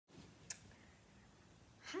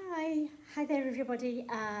Hi there everybody.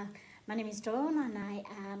 My name is Dawn and I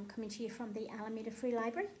am coming to you from the Alameda Free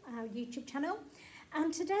Library, our YouTube channel.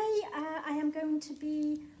 And today I am going to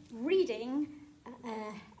be reading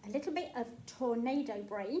a little bit of Tornado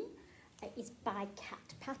Brain. It's by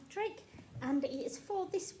Kat Patrick and it is for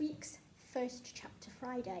this week's First Chapter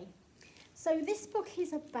Friday. So this book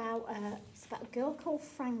is about, it's about a girl called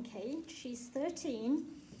Frankie. She's 13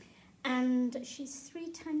 and she's 3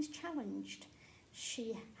 times challenged.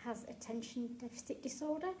 She has attention deficit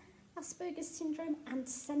disorder, Asperger's syndrome and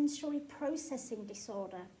sensory processing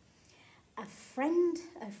disorder. A friend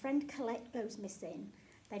Colette goes missing.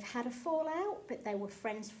 They've had a fallout, but they were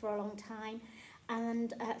friends for a long time.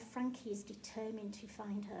 And Frankie is determined to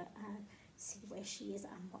find her, see where she is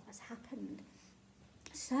and what has happened.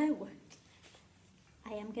 So,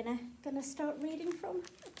 I am gonna start reading from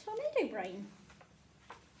Tornado Brain.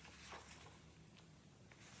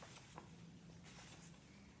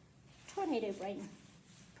 Tornado Brain.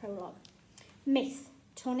 Prologue. Myth.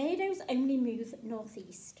 Tornadoes only move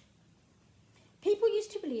northeast. People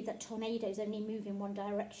used to believe that tornadoes only move in one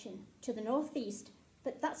direction, to the northeast,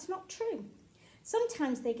 but that's not true.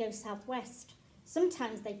 Sometimes they go southwest.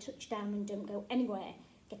 Sometimes they touch down and don't go anywhere,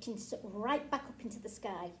 getting sucked right back up into the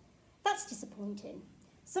sky. That's disappointing.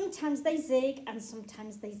 Sometimes they zig and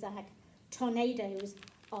sometimes they zag. Tornadoes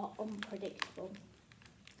are unpredictable.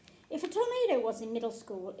 If a tornado was in middle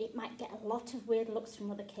school, it might get a lot of weird looks from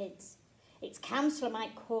other kids. Its counsellor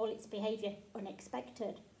might call its behaviour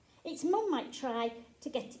unexpected. Its mum might try to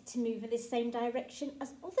get it to move in the same direction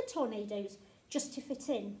as other tornadoes just to fit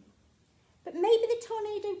in. But maybe the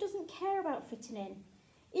tornado doesn't care about fitting in,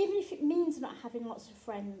 even if it means not having lots of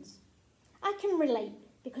friends. I can relate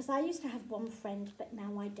because I used to have one friend, but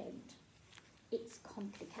now I don't. It's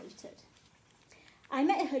complicated. I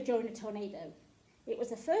met her during a tornado. It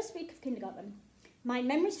was the first week of kindergarten. My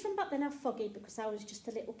memories from back then are foggy because I was just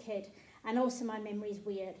a little kid and also my memory is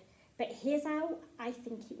weird. But here's how I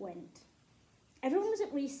think it went. Everyone was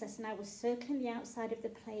at recess and I was circling the outside of the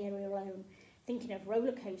play area alone, thinking of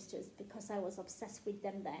roller coasters because I was obsessed with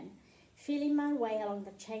them then, feeling my way along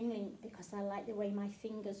the chain link because I liked the way my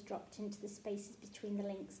fingers dropped into the spaces between the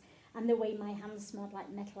links and the way my hands smelled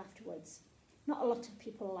like metal afterwards. Not a lot of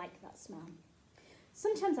people like that smell.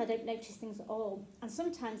 Sometimes I don't notice things at all, and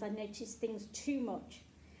sometimes I notice things too much.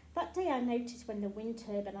 That day I noticed when the wind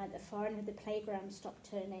turbine at the far end of the playground stopped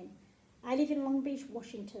turning. I live in Long Beach,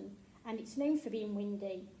 Washington, and it's known for being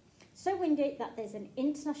windy. So windy that there's an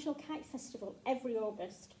international kite festival every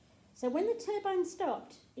August. So when the turbine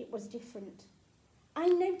stopped, it was different. I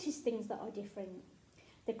noticed things that are different.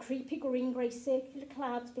 The creepy green-grey circular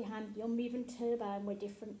clouds behind the unmoving turbine were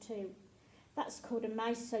different too. That's called a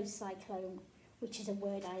mesocyclone, which is a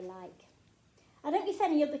word I like. I don't know if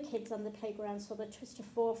any other kids on the playground saw the twist of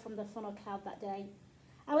 4 from the funnel cloud that day.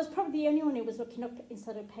 I was probably the only one who was looking up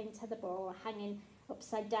instead of playing tetherball or hanging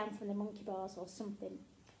upside down from the monkey bars or something.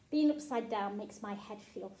 Being upside down makes my head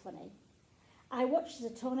feel funny. I watched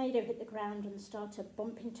as a tornado hit the ground and started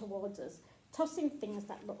bumping towards us, tossing things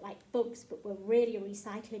that looked like bugs but were really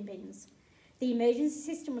recycling bins. The emergency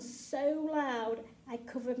system was so loud I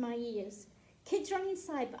covered my ears. Kids ran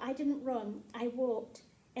inside, but I didn't run. I walked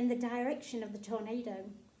in the direction of the tornado.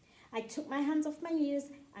 I took my hands off my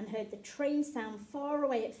ears and heard the train sound far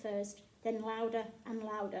away at first, then louder and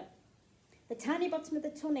louder. The tiny bottom of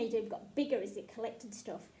the tornado got bigger as it collected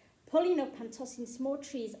stuff, pulling up and tossing small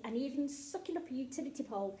trees and even sucking up a utility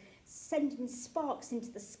pole, sending sparks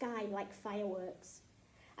into the sky like fireworks.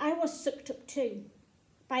 I was sucked up too,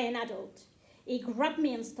 by an adult. He grabbed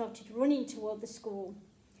me and started running toward the school.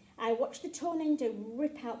 I watched the tornado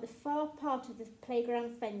rip out the far part of the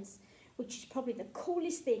playground fence, which is probably the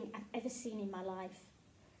coolest thing I've ever seen in my life.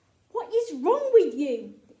 "What is wrong with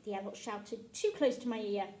you?" the adult shouted, too close to my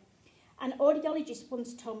ear. An audiologist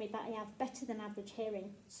once told me that I have better than average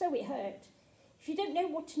hearing, so it hurt. If you don't know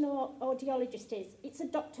what an audiologist is, it's a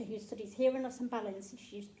doctor who studies hearing loss and balance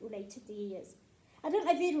issues related to ears. I don't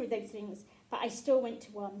have either of those things, but I still went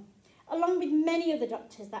to one, along with many other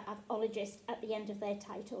doctors that have ologist at the end of their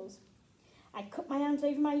titles. I cut my hands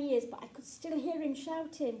over my ears, but I could still hear him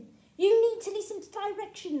shouting, "You need to listen to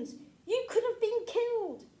directions. You could have been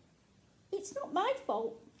killed." "It's not my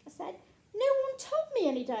fault," I said. "No one told me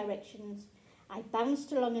any directions." I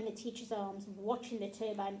bounced along in the teacher's arms, watching the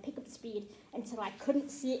turbine pick up speed until I couldn't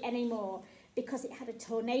see it anymore because it had a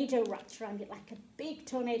tornado wrapped around it like a big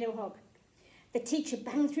tornado hug. The teacher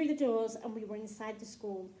banged through the doors and we were inside the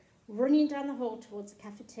school, running down the hall towards the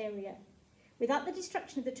cafeteria. Without the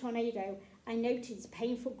distraction of the tornado, I noticed a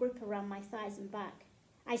painful grip around my thighs and back.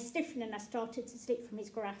 I stiffened and I started to slip from his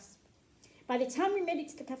grasp. By the time we made it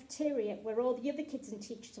to the cafeteria, where all the other kids and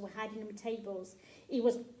teachers were hiding under tables, he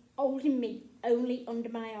was holding me only under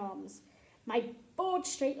my arms, my broad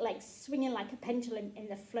straight legs swinging like a pendulum in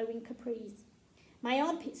the flowing capris. My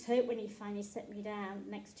armpits hurt when he finally set me down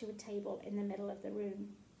next to a table in the middle of the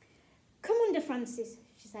room. "Come under, Francis,"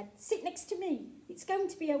 she said. "Sit next to me. It's going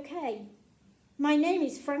to be okay." "My name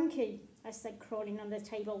is Frankie," I said, crawling under the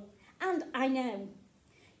table. "And I know."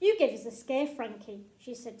 "You gave us a scare, Frankie,"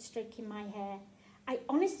 she said, stroking my hair. "I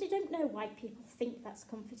honestly don't know why people think that's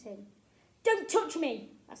comforting." "Don't touch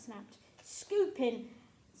me," I snapped, scooting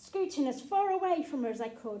as far away from her as I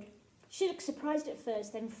could. She looked surprised at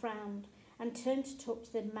first, then frowned, and turned to talk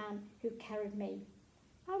to the man who carried me.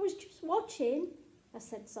 "I was just watching," I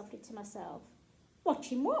said softly to myself.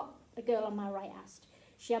 "Watching what?" the girl on my right asked.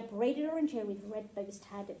 She had braided orange hair with red bows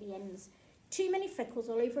tied at the ends, too many freckles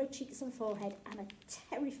all over her cheeks and forehead, and a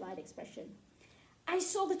terrified expression. "I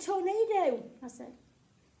saw the tornado," I said.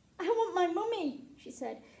 "I want my mummy," she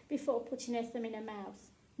said, before putting her thumb in her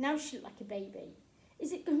mouth. Now she looked like a baby.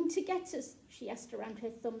 "Is it going to get us?" she asked around her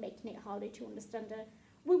thumb, making it harder to understand her.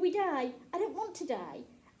 "Will we die? I don't want to die.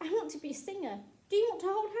 I want to be a singer. Do you want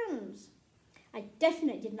to hold hands?" I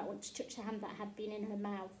definitely did not want to touch the hand that had been in her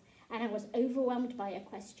mouth, and I was overwhelmed by her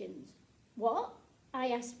questions. "What?" I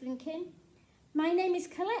asked, blinking. "My name is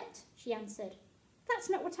Colette," she answered. "That's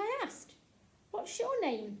not what I asked." "What's your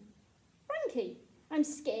name?" "Frankie." "I'm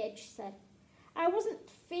scared," she said. I wasn't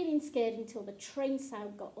feeling scared until the train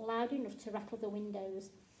sound got loud enough to rattle the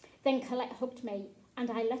windows. Then Colette hugged me, and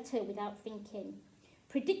I let her without thinking.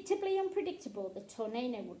 Predictably unpredictable, the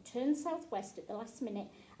tornado would turn southwest at the last minute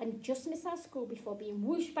and just miss our school before being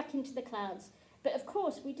whooshed back into the clouds. But of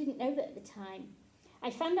course, we didn't know that at the time. I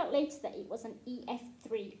found out later that it was an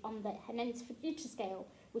EF3 on the Hennen's Richter scale,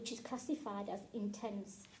 which is classified as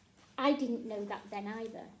intense. I didn't know that then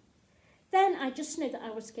either. Then I just know that I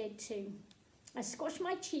was scared too. I squashed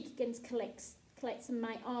my cheek against Colette's and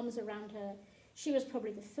my arms around her. She was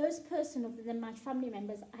probably the first person other than my family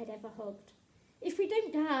members I'd ever hugged. "If we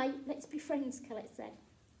don't die, let's be friends," Colette said.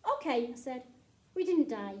 "Okay," I said. We didn't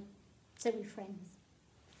die, so we're friends.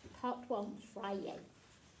 Part 1, Friday.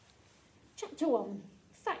 Chapter 1.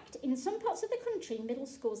 Fact, in some parts of the country, middle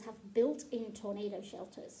schools have built-in tornado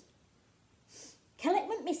shelters. Colette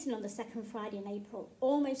went missing on the second Friday in April,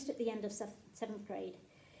 almost at the end of 7th grade.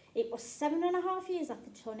 It was 7.5 years after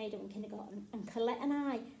the tornado in kindergarten, and Colette and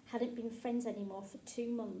I hadn't been friends anymore for 2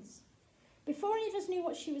 months. Before any of us knew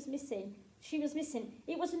what she was missing,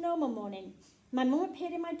 it was a normal morning. My mum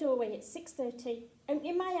appeared in my doorway at 6:30.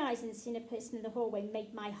 Opening my eyes and seeing a person in the hallway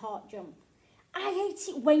made my heart jump. "I hate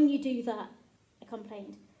it when you do that," I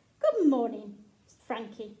complained. "Good morning,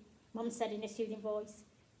 Frankie," Mum said in a soothing voice.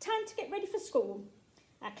 "Time to get ready for school."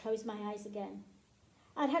 I closed my eyes again.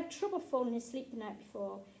 I'd had trouble falling asleep the night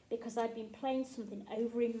before because I'd been playing something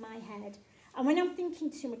over in my head. And when I'm thinking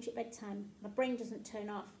too much at bedtime, my brain doesn't turn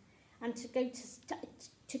off and to go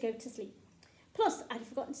to sleep. Plus, I'd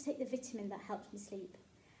forgotten to take the vitamin that helps me sleep.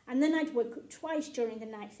 And then I'd woke up twice during the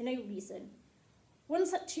night for no reason.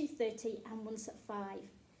 Once at 2:30 and once at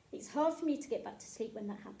 5. It's hard for me to get back to sleep when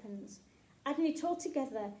that happens. Adding it all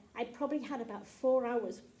together, I probably had about 4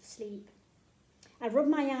 hours of sleep. I rubbed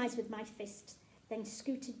my eyes with my fists, then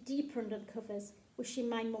scooted deeper under the covers, wishing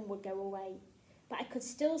my mum would go away. But I could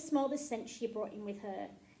still smell the scent she brought in with her.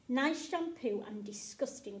 Nice shampoo and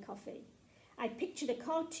disgusting coffee. I pictured a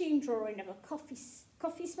cartoon drawing of a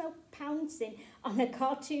coffee smell pouncing on a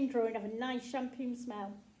cartoon drawing of a nice shampoo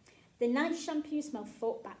smell. The nice shampoo smell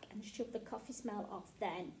fought back and shoved the coffee smell off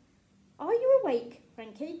then. "Are you awake,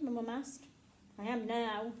 Frankie?" my mum asked. "I am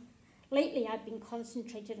now." Lately I'd been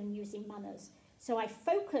concentrated on using manners, so I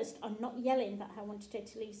focused on not yelling that I wanted her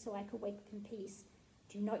to leave so I could wake up in peace.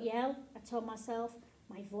 "Do not yell," I told myself,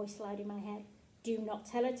 my voice loud in my head. "Do not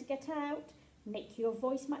tell her to get out. Make your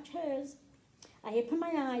voice match hers." I opened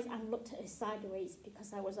my eyes and looked at her sideways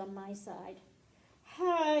because I was on my side.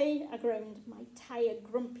 "Hi," I groaned, my tired,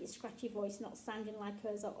 grumpy, scratchy voice not sounding like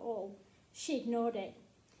hers at all. She ignored it.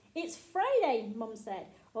 "It's Friday," Mum said,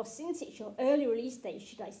 or since it's your early release day,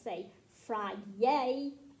 should I say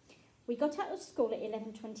Friday? We got out of school at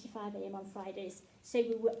 11:25 a.m. on Fridays, so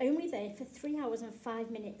we were only there for 3 hours and 5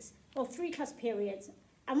 minutes, or 3 class periods,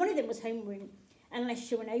 and one of them was homeroom, unless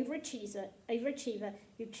you're an overachiever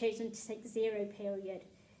who'd chosen to take 0 period.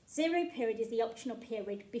 0 period is the optional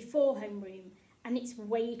period before homeroom, and it's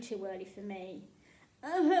way too early for me.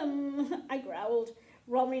 I growled,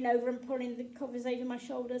 rolling over and pulling the covers over my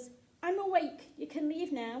shoulders. "I'm awake. You can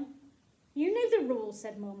leave now." "You know the rules,"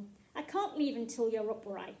 said Mum. "I can't leave until you're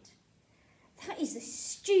upright." "That is the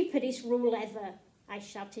stupidest rule ever," I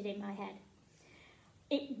shouted in my head.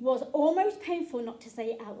 It was almost painful not to say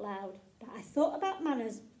it out loud, but I thought about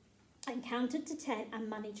manners and counted to 10 and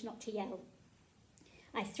managed not to yell.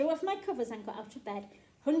 I threw off my covers and got out of bed,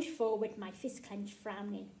 hunched forward, my fist clenched,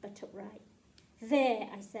 frowning, but upright. There,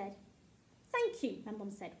 I said. Thank you, my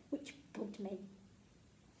mum said, which bugged me.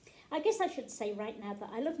 I guess I should say right now that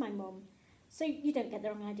I love my mum, so you don't get the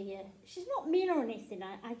wrong idea. She's not mean or anything,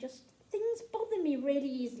 I just, things bother me really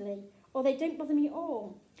easily, or they don't bother me at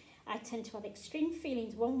all. I tend to have extreme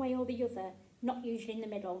feelings one way or the other, not usually in the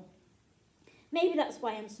middle. Maybe that's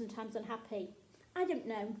why I'm sometimes unhappy. I don't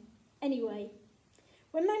know. Anyway,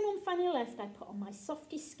 when my mum finally left, I put on my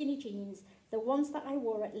softy skinny jeans, the ones that I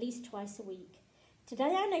wore at least twice a week.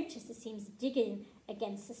 Today I noticed the seams digging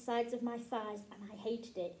against the sides of my thighs and I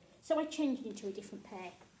hated it, so I changed into a different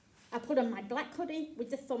pair. I put on my black hoodie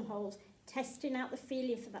with the thumb holes, testing out the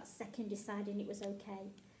feeling for that second, deciding it was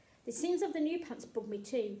okay. The seams of the new pants bugged me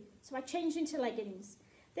too, so I changed into leggings.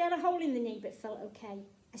 They had a hole in the knee but felt okay.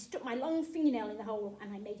 I stuck my long fingernail in the hole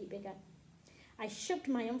and I made it bigger. I shoved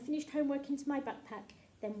my unfinished homework into my backpack,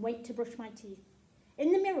 then went to brush my teeth.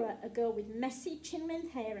 In the mirror, a girl with messy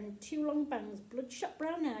chin-length hair and 2 long bangs, bloodshot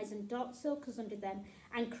brown eyes and dark circles under them,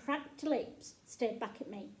 and cracked lips stared back at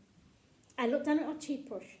me. I looked down at my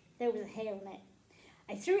toothbrush. There was a hair on it.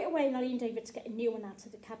 I threw it away and I leaned over to get a new one out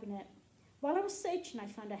of the cabinet. While I was searching, I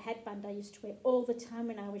found a headband I used to wear all the time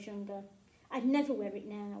when I was younger. I'd never wear it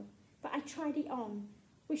now, but I tried it on,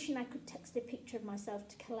 wishing I could text a picture of myself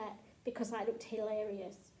to Colette because I looked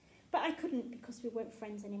hilarious. But I couldn't because we weren't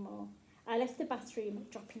friends anymore. I left the bathroom,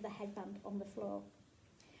 dropping the headband on the floor.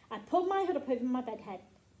 I pulled my hood up over my bed head.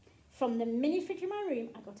 From the mini fridge in my room,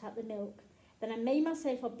 I got out the milk. Then I made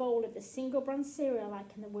myself a bowl of the single brand cereal I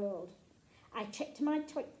like in the world. I checked my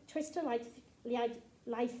Twister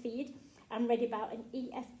live feed and read about an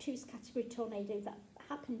EF2's category tornado that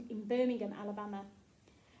happened in Birmingham, Alabama,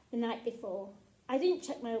 the night before. I didn't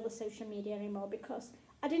check my other social media anymore because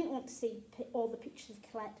I didn't want to see all the pictures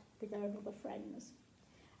of Colette with her other friends.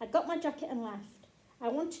 I got my jacket and left. I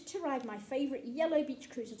wanted to ride my favourite yellow beach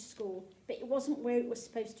cruiser to school, but it wasn't where it was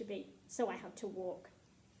supposed to be, so I had to walk.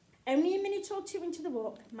 Only a minute or two into the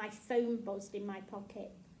walk, my phone buzzed in my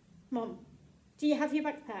pocket. Mum, do you have your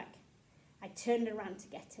backpack? I turned around to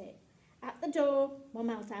get it. At the door, Mum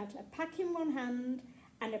held out a pack in one hand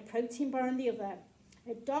and a protein bar in the other.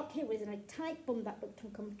 Her dark hair was in a tight bun that looked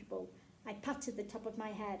uncomfortable. I patted the top of my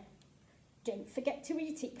head. Don't forget to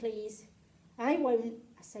eat it, please. I won't,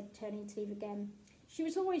 I said, turning to leave again. She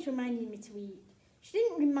was always reminding me to eat. She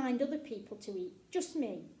didn't remind other people to eat, just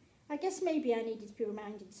me. I guess maybe I needed to be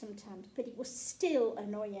reminded sometimes, but it was still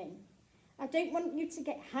annoying. I don't want you to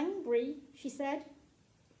get hangry, she said.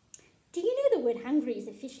 Do you know the word hangry is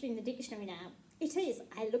officially in the dictionary now? It is.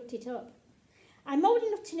 I looked it up. I'm old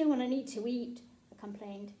enough to know when I need to eat, I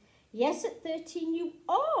complained. Yes, at 13 you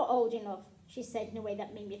are old enough, she said in a way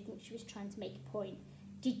that made me think she was trying to make a point.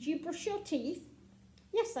 Did you brush your teeth?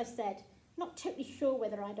 Yes, I said, not totally sure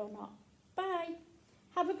whether I'd or not. Bye.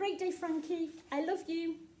 Have a great day, Frankie. I love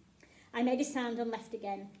you. I made a sound and left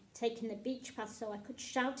again, taking the beach path so I could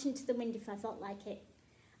shout into the wind if I felt like it.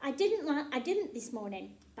 I didn't this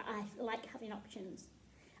morning, but I like having options.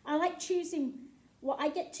 I like choosing what I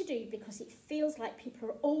get to do because it feels like people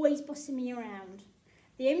are always bossing me around.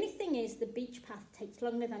 The only thing is the beach path takes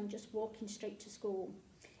longer than just walking straight to school.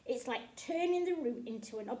 It's like turning the route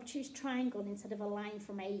into an obtuse triangle instead of a line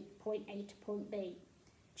from point A to point B.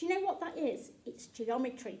 Do you know what that is? It's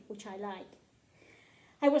geometry, which I like.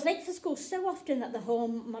 I was late for school so often that the hall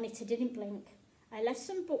monitor didn't blink. I left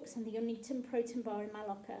some books and the uneaten protein bar in my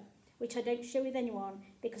locker, which I don't share with anyone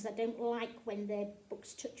because I don't like when their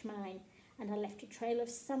books touch mine, and I left a trail of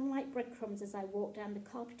sunlight breadcrumbs as I walked down the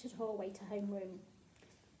carpeted hallway to homeroom.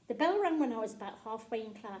 The bell rang when I was about halfway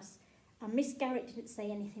in class, and Miss Garrett didn't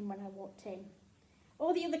say anything when I walked in.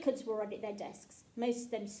 All the other kids were already at their desks, most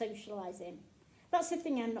of them socialising. That's the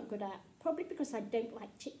thing I'm not good at, probably because I don't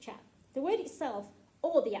like chit-chat, the word itself,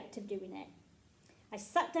 or the act of doing it. I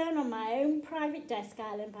sat down on my own private desk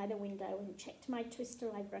island by the window and checked my Twister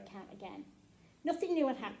Library account again. Nothing new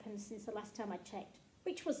had happened since the last time I checked,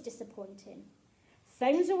 which was disappointing.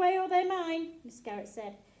 Phones away or they're mine, Miss Garrett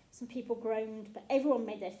said. Some people groaned, but everyone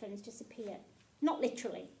made their phones disappear. Not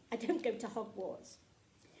literally. I don't go to Hogwarts.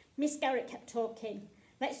 Miss Garrett kept talking.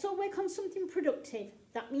 Let's all work on something productive.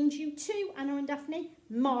 That means you too, Anna and Daphne.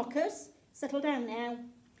 Marcus, settle down now.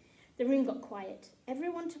 The room got quiet.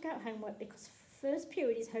 Everyone took out homework because first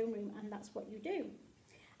period is homeroom and that's what you do.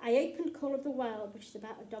 I opened Call of the Wild, which is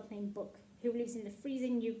about a dog named Buck who lives in the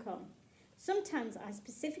freezing Yukon. Sometimes I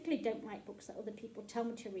specifically don't like books that other people tell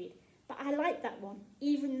me to read, but I liked that one,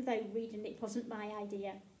 even though reading it wasn't my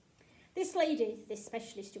idea. This lady, this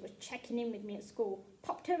specialist who was checking in with me at school,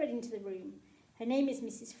 popped her head into the room. Her name is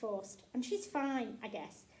Mrs. Forst, and she's fine, I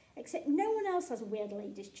guess, except no one else has weird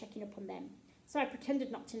ladies checking up on them, so I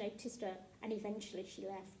pretended not to notice her, and eventually she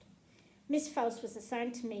left. Miss Faust was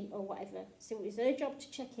assigned to me or whatever, so it was her job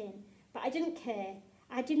to check in, but I didn't care.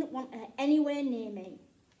 I didn't want her anywhere near me.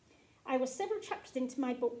 I was several chapters into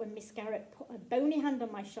my book when Miss Garrett put a bony hand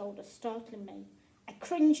on my shoulder, startling me. I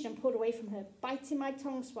cringed and pulled away from her, biting my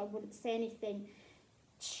tongue so I wouldn't say anything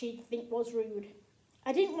she'd think was rude.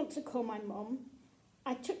 I didn't want to call my mum.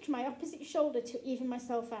 I touched my opposite shoulder to even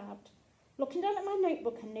myself out. Looking down at my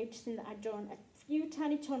notebook and noticing that I'd drawn a few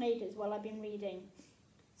tiny tornadoes while I'd been reading.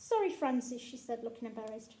 "Sorry, Frances," she said, looking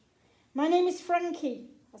embarrassed. "My name is Frankie,"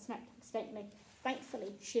 I snapped accidentally.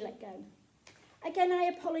 Thankfully, she let go. "Again, I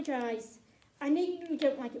apologise. I know you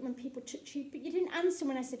don't like it when people touch you, but you didn't answer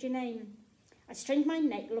when I said your name." I strained my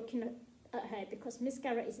neck looking at her because Miss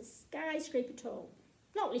Garrett is a skyscraper tall.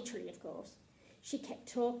 Not literally, of course. She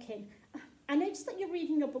kept talking. "I noticed that you're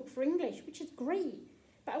reading your book for English, which is great,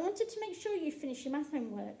 but I wanted to make sure you finish your math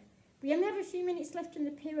homework. We only have a few minutes left in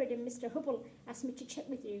the period and Mr. Hubble asked me to check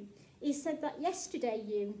with you. He said that yesterday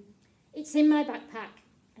you..." "It's in my backpack,"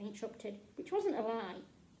 I interrupted, which wasn't a lie.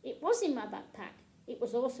 It was in my backpack. It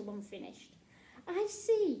was also unfinished. "I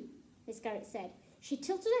see," Miss Garrett said. She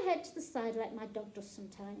tilted her head to the side like my dog does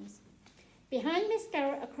sometimes. Behind Miss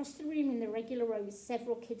Garrett, across the room in the regular rows,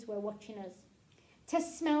 several kids were watching us.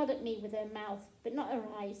 Tess smiled at me with her mouth, but not her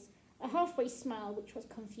eyes, a halfway smile which was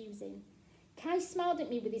confusing. Kai smiled at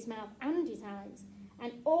me with his mouth and his eyes,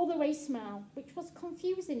 an all-the-way smile which was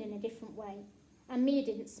confusing in a different way. And Mia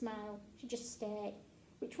didn't smile, she just stared,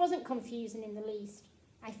 which wasn't confusing in the least.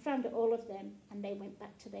 I frowned at all of them, and they went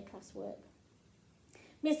back to their classwork.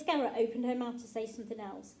 Miss Garrett opened her mouth to say something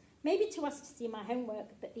else, maybe to ask to see my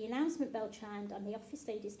homework, but the announcement bell chimed and the office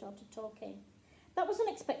lady started talking. That was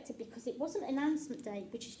unexpected because it wasn't announcement day,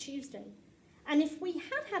 which is Tuesday. And if we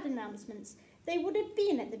had had announcements, they would have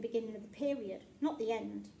been at the beginning of the period, not the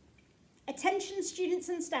end. "Attention, students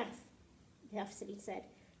and staff," the officer said.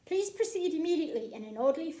 "Please proceed immediately in an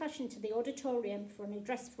orderly fashion to the auditorium for an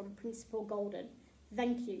address from Principal Golden.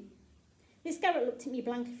 Thank you." Miss Garrett looked at me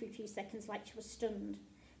blankly for a few seconds like she was stunned,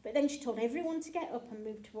 but then she told everyone to get up and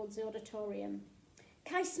move towards the auditorium.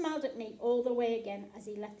 Kai smiled at me all the way again as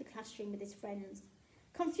he left the classroom with his friends.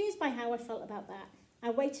 Confused by how I felt about that, I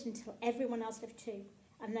waited until everyone else left too,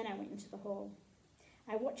 and then I went into the hall.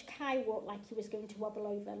 I watched Kai walk like he was going to wobble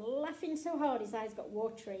over, laughing so hard his eyes got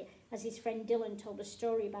watery as his friend Dylan told a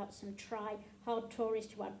story about some try-hard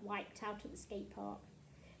tourist who had wiped out at the skate park.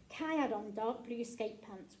 Kai had on dark blue skate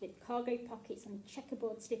pants with cargo pockets and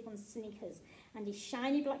checkerboard slip-on sneakers, and his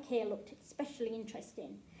shiny black hair looked especially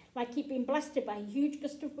interesting, like he'd been blasted by a huge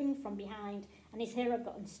gust of wind from behind and his hair had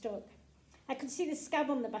gotten stuck. I could see the scab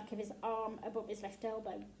on the back of his arm above his left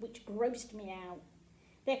elbow, which grossed me out.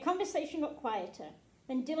 Their conversation got quieter.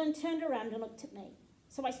 Then Dylan turned around and looked at me,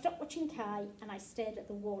 so I stopped watching Kai and I stared at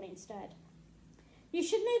the wall instead. You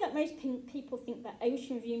should know that most people think that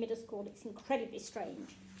Ocean View Middle School is incredibly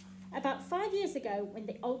strange. About 5 years ago, when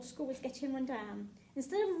the old school was getting run down,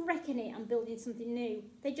 instead of wrecking it and building something new,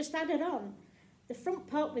 they just added on. The front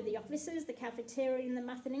part with the offices, the cafeteria and the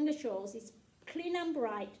math and English halls is clean and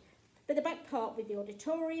bright, but the back part with the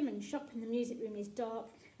auditorium and shop and the music room is dark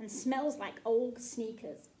and smells like old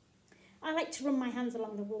sneakers. I like to run my hands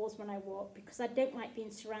along the walls when I walk because I don't like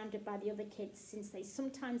being surrounded by the other kids since they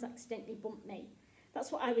sometimes accidentally bump me.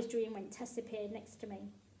 That's what I was doing when Tess appeared next to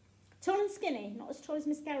me. Tall and skinny, not as tall as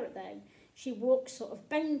Miss Garrett though. She walked sort of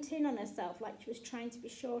bent in on herself like she was trying to be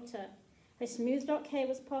shorter. Her smooth dark hair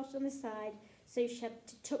was parted on the side, so she had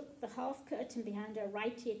to tuck the half curtain behind her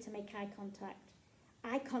right ear to make eye contact.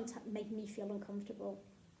 Eye contact made me feel uncomfortable.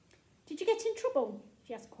 "Did you get in trouble?"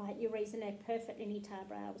 she asked quietly, raising her perfectly neat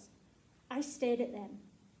eyebrows. I stared at them.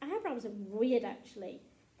 Eyebrows are weird, actually.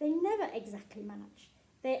 They never exactly match.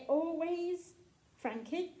 They're always...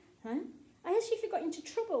 "Frankie, huh? I asked you if you got into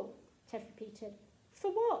trouble," Ted repeated.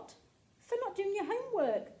 "For what?" "For not doing your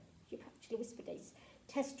homework," she practically whispered this.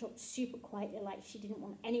 Tess talked super quietly like she didn't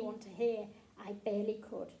want anyone to hear. I barely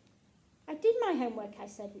could. "I did my homework," I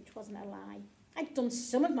said, which wasn't a lie. I'd done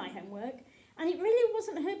some of my homework, and it really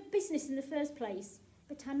wasn't her business in the first place,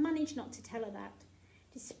 but I managed not to tell her that.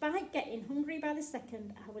 Despite getting hungry by the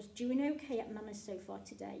second, I was doing okay at manners so far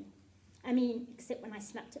today. I mean, except when I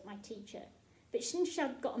snapped at my teacher. But since she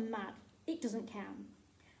had gotten mad, it doesn't count.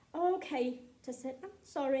 "Oh, okay," Tess said. "I'm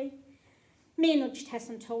sorry." Mia nudged Tess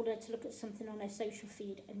and told her to look at something on her social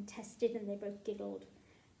feed, and Tess did, and they both giggled.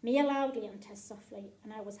 Mia loudly and Tess softly,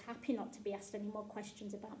 and I was happy not to be asked any more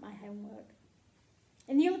questions about my homework.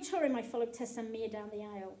 In the auditorium, I followed Tess and Mia down the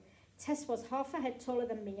aisle. Tess was half a head taller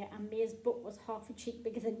than Mia, and Mia's butt was half a cheek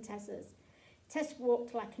bigger than Tess's. Tess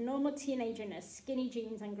walked like a normal teenager in her skinny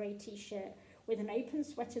jeans and grey t-shirt, with an open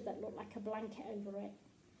sweater that looked like a blanket over it.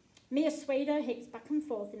 Mia swayed her hips back and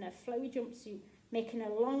forth in her flowy jumpsuit, making her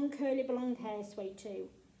long curly blonde hair sway too.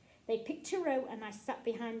 They picked a row and I sat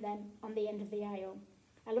behind them on the end of the aisle.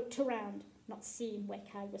 I looked around, not seeing where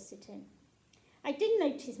Kai was sitting. I did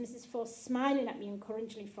notice Mrs. Force smiling at me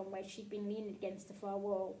encouragingly from where she'd been leaning against the far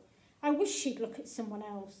wall. I wish she'd look at someone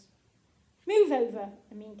else. Move over,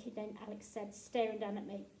 a mean kid named Alex said, staring down at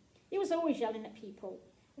me. He was always yelling at people.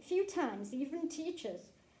 A few times, even teachers.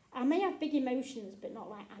 I may have big emotions, but not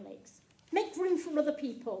like Alex. Make room for other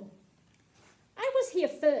people. I was here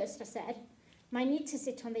first, I said, my need to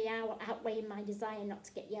sit on the aisle outweighing my desire not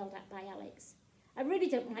to get yelled at by Alex. I really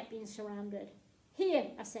don't like being surrounded. Here,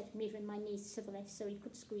 I said, moving my knees to the left so he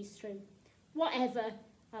could squeeze through. Whatever,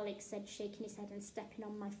 Alex said, shaking his head and stepping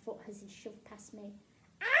on my foot as he shoved past me.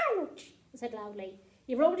 Ouch, I said loudly.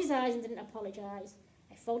 He rolled his eyes and didn't apologise.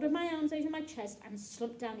 I folded my arms over my chest and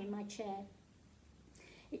slumped down in my chair.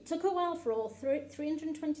 It took a while for all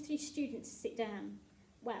 323 students to sit down.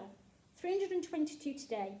 Well, 322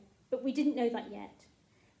 today, but we didn't know that yet.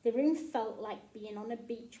 The room felt like being on a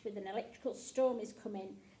beach with an electrical storm is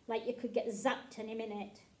coming, like you could get zapped any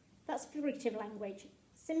minute. That's figurative language,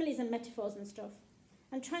 similes and metaphors and stuff.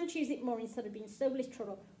 And try and choose it more instead of being so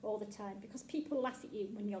literal all the time, because people laugh at you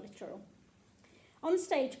when you're literal. On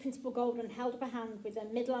stage, Principal Golden held up a hand with her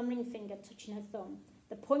middle and ring finger touching her thumb,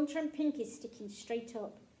 the pointer and pinky sticking straight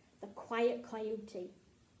up, the quiet coyote.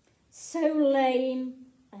 So lame,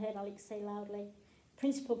 I heard Alex say loudly.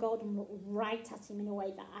 Principal Golden looked right at him in a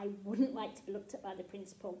way that I wouldn't like to be looked at by the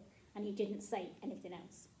principal, and he didn't say anything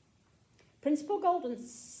else. Principal Golden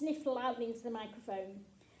sniffed loudly into the microphone.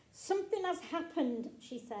 Something has happened,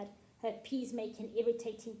 she said, her P's making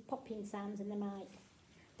irritating popping sounds in the mic.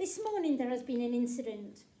 This morning there has been an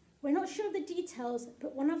incident. We're not sure of the details,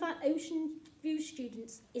 but one of our Ocean View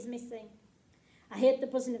students is missing. I heard the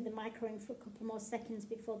buzzing of the microphone for a couple more seconds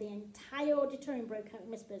before the entire auditorium broke out in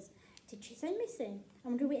whispers. Did she say missing? I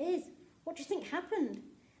wonder who it is. What do you think happened?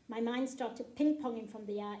 My mind started ping-ponging from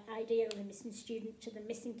the idea of a missing student to the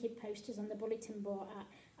missing kid posters on the bulletin board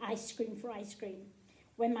at Ice Cream for Ice Cream,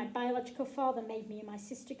 when my biological father made me and my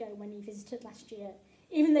sister go when he visited last year,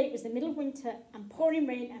 even though it was the middle of winter and pouring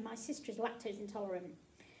rain and my sister is lactose intolerant.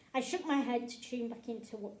 I shook my head to tune back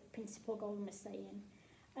into what Principal Golden was saying.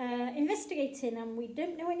 Investigating, and we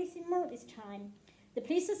don't know anything more at this time. The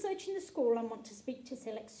police are searching the school and want to speak to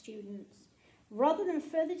select students. Rather than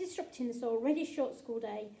further disrupting this already short school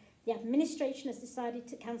day, the administration has decided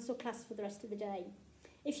to cancel class for the rest of the day.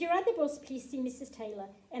 If you're at the bus, please see Mrs. Taylor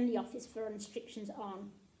in the office for restrictions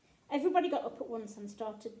on. Everybody got up at once and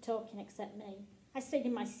started talking except me. I stayed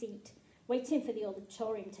in my seat, waiting for the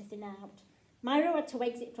auditorium to thin out. Myra had to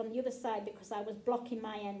exit from the other side because I was blocking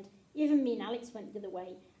my end. Even me and Alex went the other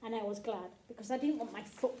way, and I was glad, because I didn't want my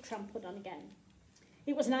foot trampled on again.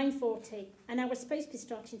 It was 9:40, and I was supposed to be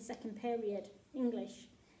starting second period, English,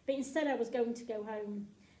 but instead I was going to go home.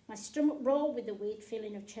 My stomach rolled with the weird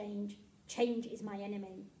feeling of change. Change is my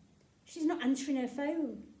enemy. She's not answering her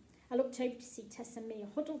phone. I looked over to see Tess and Mia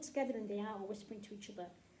huddled together in the aisle, whispering to each other.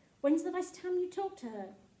 When's the last time you talked to her?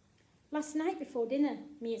 Last night before dinner,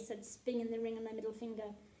 Mia said, spinning the ring on her middle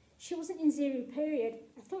finger. She wasn't in zero period.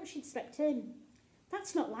 I thought she'd slept in.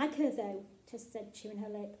 That's not like her, though, Tess said, chewing her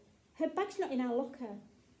lip. Her bag's not in our locker.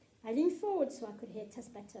 I leaned forward so I could hear Tess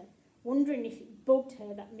better, wondering if it bugged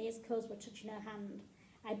her that Mia's curls were touching her hand.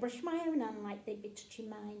 I brushed my own hand like they'd be touching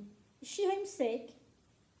mine. Is she homesick?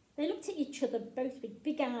 They looked at each other, both with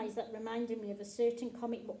big eyes that reminded me of a certain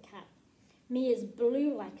comic book cat. Mia's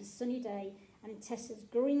blue like a sunny day, and Tessa's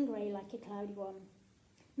green-grey like a cloudy one.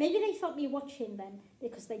 Maybe they felt me watching them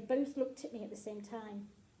because they both looked at me at the same time.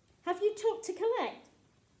 Have you talked to Colette?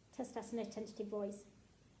 Tess asked in a tentative voice.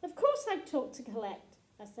 Of course I've talked to Colette,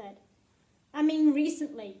 I said. I mean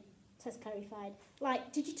recently, Tess clarified.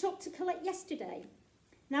 Like, did you talk to Colette yesterday?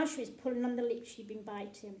 Now she was pulling on the lips she'd been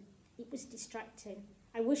biting. It was distracting.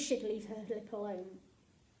 I wish she'd leave her lip alone.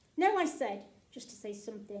 No, I said, just to say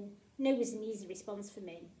something. No was an easy response for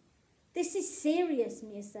me. This is serious,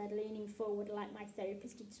 Mia said, leaning forward like my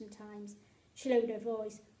therapist did sometimes. She lowered her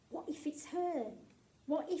voice. What if it's her?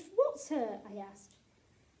 What if what's her? I asked.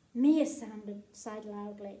 Mia sighed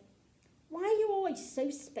loudly. Why are you always so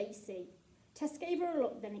spacey? Tess gave her a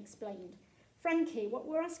look, then explained. Frankie, what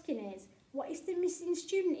we're asking is, what if the missing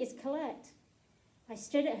student is Colette? I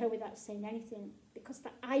stared at her without saying anything. because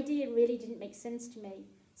that idea really didn't make sense to me,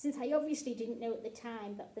 since I obviously didn't know at the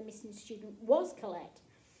time that the missing student was Colette.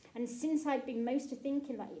 And since I'd been mostly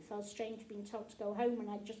thinking that it felt strange being told to go home when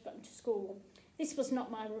I'd just gotten to school, this was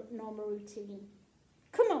not my normal routine.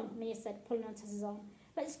 Come on, Mia said, pulling on Tessa's arm.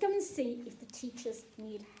 Let's go and see if the teachers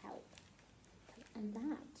need help. And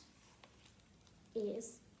that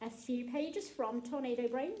is a few pages from Tornado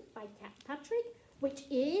Brain by Kat Patrick, which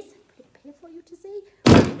is, put it up here for you to see,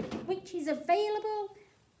 which is available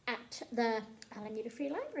at the Alameda Free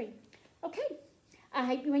Library. Okay, I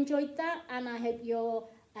hope you enjoyed that, and I hope you're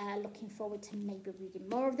looking forward to maybe reading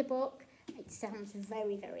more of the book. It sounds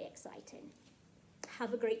very, very exciting.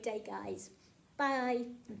 Have a great day, guys. Bye,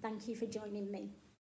 and thank you for joining me.